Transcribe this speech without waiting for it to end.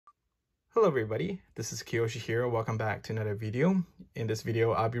Hello everybody, this is Kiyoshi here. Welcome back to another video. In this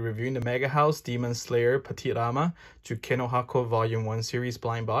video, I'll be reviewing the Megahouse Demon Slayer Petit Rama Joukei no Hako Volume 1 series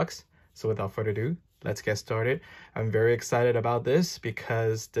blind box. So without further ado, let's get started. I'm very excited about this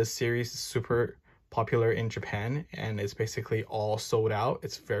because this series is super popular in Japan and it's basically all sold out.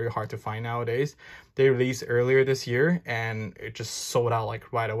 It's very hard to find nowadays. They released earlier this year and it just sold out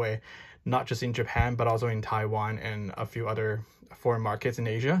like right away. Not just in Japan, but also in Taiwan and a few other foreign markets in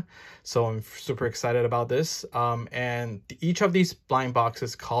Asia. So I'm super excited about this. And each of these blind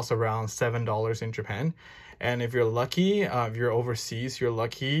boxes costs around $7 in Japan. And if you're lucky, if you're overseas, you're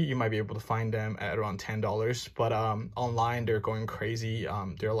lucky, you might be able to find them at around $10. But online, they're going crazy.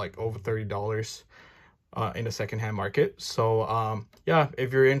 They're like over $30 in the secondhand market. So yeah,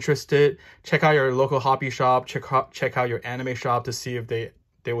 if you're interested, check out your local hobby shop, check out your anime shop to see if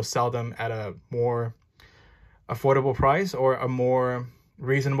they will sell them at a more affordable price or a more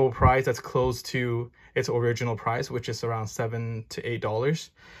reasonable price that's close to its original price, which is around $7 to $8.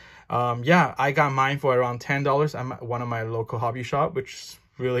 Yeah, I got mine for around $10. I'm at one of my local hobby shop, which is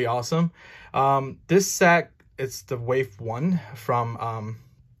really awesome. This set is the wave 1 from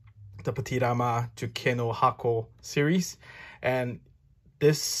the Petite Diorama Joukei no Hako series, and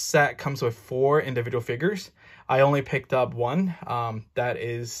this set comes with 4 individual figures. I only picked up one. That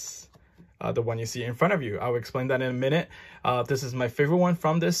is the one you see in front of you. I'll explain that in a minute. This is my favorite one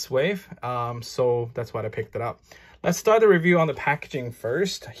from this wave, so that's why I picked it up. Let's start the review on the packaging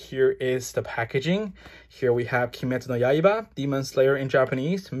first. Here is the packaging. Here we have Kimetsu no Yaiba, Demon Slayer in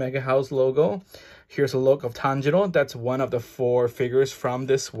Japanese, Megahouse logo. Here's a look of Tanjiro. That's one of the 4 figures from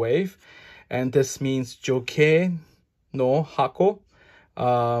this wave. And this means Joukei no Hako.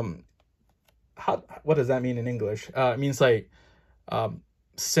 What does that mean in English? It means like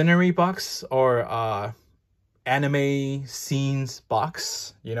scenery box or anime scenes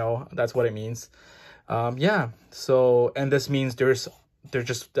box, you know, that's what it means. Yeah, so, and this means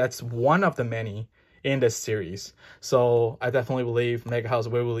that's one of the many in this series. So I definitely believe Megahouse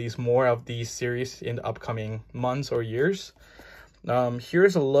will release more of these series in the upcoming months or years.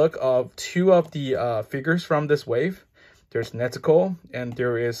 Here's a look of 2 of the figures from this wave. There's Nezuko, and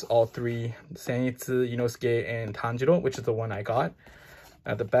there is all 3, Zenitsu Inosuke and Tanjiro, which is the one I got.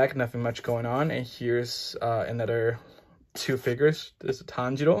 At the back, nothing much going on. And here's another 2 figures. This is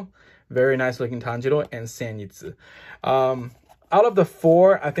Tanjiro, very nice looking Tanjiro, and Zenitsu. Out of the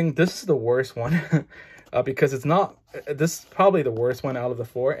 4, I think this is the worst one because it's not, this is probably the worst one out of the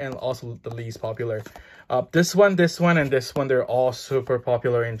 4 and also the least popular. This one, and this one, they're all super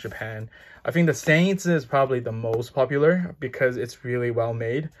popular in Japan. I think the Zenitsu is probably the most popular because it's really well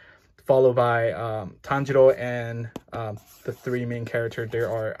made, followed by Tanjiro and the 3 main characters. They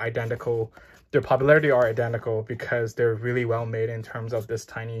are identical. Their popularity are identical because they're really well made in terms of this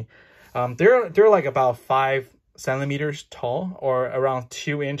tiny. They're like about 5 centimeters tall or around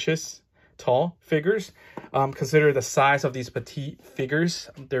 2 inches tall figures. Consider the size of these petite figures.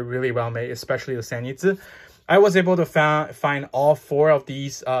 They're really well made, especially the Zenitsu. I was able to find all 4 of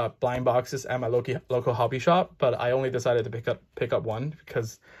these blind boxes at my local hobby shop, but I only decided to pick up one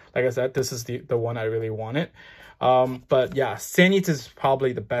because, like I said, this is the one I really wanted. But yeah, Zenitsu is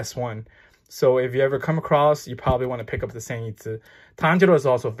probably the best one. So if you ever come across, you probably want to pick up the Zenitsu. Tanjiro is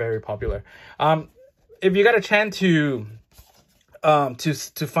also very popular. If you got a chance to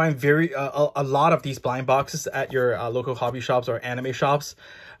find a lot of these blind boxes at your local hobby shops or anime shops,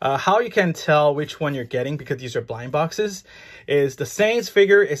 how you can tell which one you're getting, because these are blind boxes, is the Saints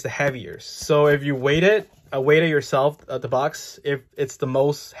figure is the heaviest. So if you weight it yourself, the box, if it's the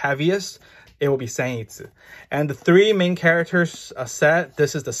most heaviest, it will be Saints. And the 3 main characters set,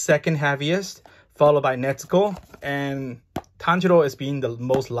 this is the second heaviest, followed by Nezuko, and Tanjiro is being the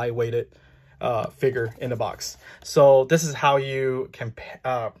most lightweighted figure in the box. So this is how you can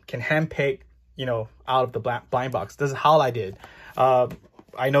handpick, you know, out of the blind box. This is how I did.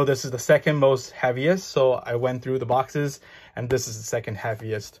 I know this is the second most heaviest, so I went through the boxes, and this is the second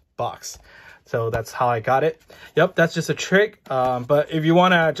heaviest box. So that's how I got it. Yep, that's just a trick. But if you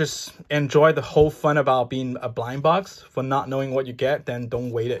want to just enjoy the whole fun about being a blind box for not knowing what you get, then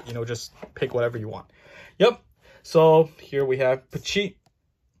don't wait it. You know, just pick whatever you want. Yep. So here we have Petite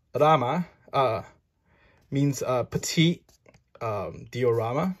Rama. Means Petite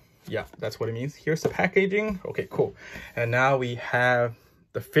Diorama. Yeah, that's what it means. Here's the packaging. Okay, cool. And now we have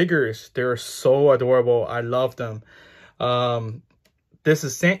the figures. They're so adorable. I love them. This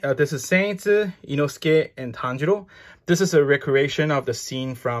is Zenitsu, Inosuke, and Tanjiro. This is a recreation of the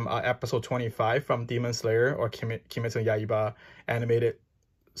scene from episode 25 from Demon Slayer or Kimetsu no Yaiba animated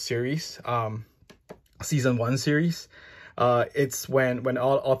series, season 1 series. It's when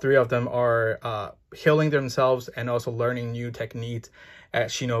all three of them are healing themselves and also learning new techniques at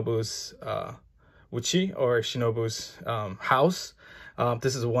Shinobu's uchi, or Shinobu's house.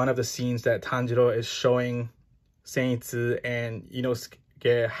 This is one of the scenes that Tanjiro is showing Zenitsu and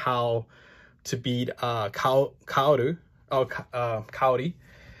Inosuke how to beat Kaoru. Kaori.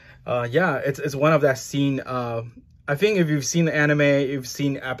 Yeah, it's one of that scene. I think if you've seen the anime, you've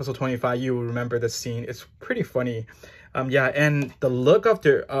seen episode 25, you will remember the scene. It's pretty funny. Yeah, and the look of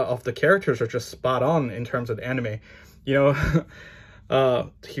the characters are just spot on in terms of the anime.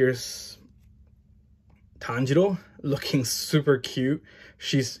 Here's Tanjiro looking super cute.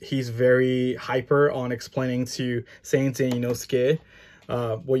 He's very hyper on explaining to Zenitsu and Inosuke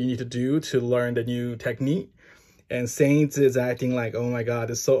what you need to do to learn the new technique. And Zenitsu is acting like, oh my god,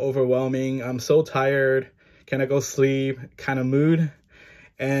 it's so overwhelming. I'm so tired. Can I go sleep? Kind of mood.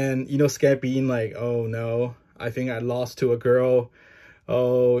 And Inosuke being like, oh no, I think I lost to a girl.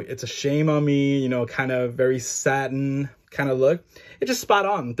 Oh, it's a shame on me. Kind of very saddened kind of look. It's just spot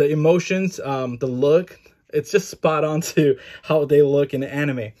on. The emotions, the look, it's just spot on to how they look in the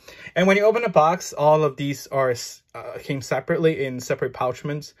anime. And when you open the box, all of these are came separately in separate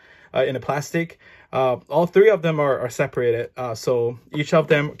pouchments in the plastic. All three of them are separated, so each of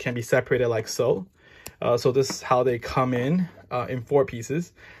them can be separated like so. So this is how they come in 4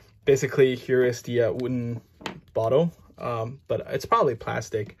 pieces. Basically, here is the wooden bottle, but it's probably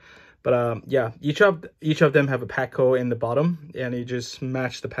plastic. But yeah, each of them have a pack hole in the bottom, and you just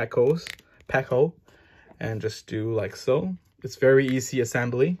match the pack hole, and just do like so. It's very easy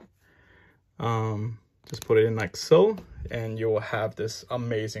assembly. Just put it in like so, and you will have this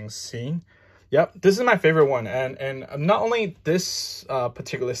amazing scene. Yep, this is my favorite one, and not only this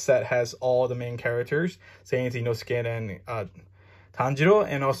particular set has all the main characters, Zenitsu, Inosuke, and Tanjiro,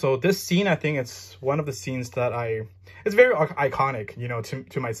 and also this scene, I think it's one of the scenes that it's very iconic,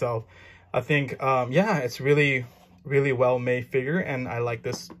 to myself. I think, yeah, it's really well made figure, and I like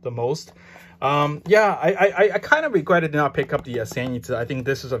this the most. Yeah, I kind of regretted not pick up the Zenitsu. I think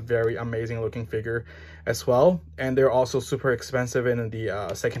this is a very amazing looking figure as well, and they're also super expensive in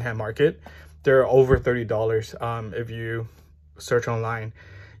the secondhand market. They're over $30 if you search online.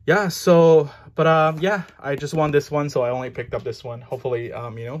 Yeah, so, but yeah, I just want this one, so I only picked up this one. Hopefully,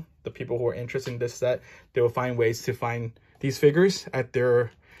 the people who are interested in this set, they will find ways to find these figures at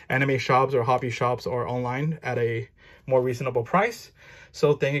their anime shops or hobby shops or online at a more reasonable price.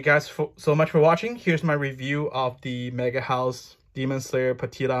 So thank you guys so much for watching. Here's my review of the Megahouse Demon Slayer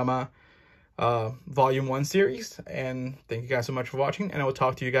Petit Rama Volume 1 series. And thank you guys so much for watching, and I will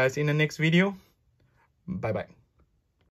talk to you guys in the next video. Bye bye.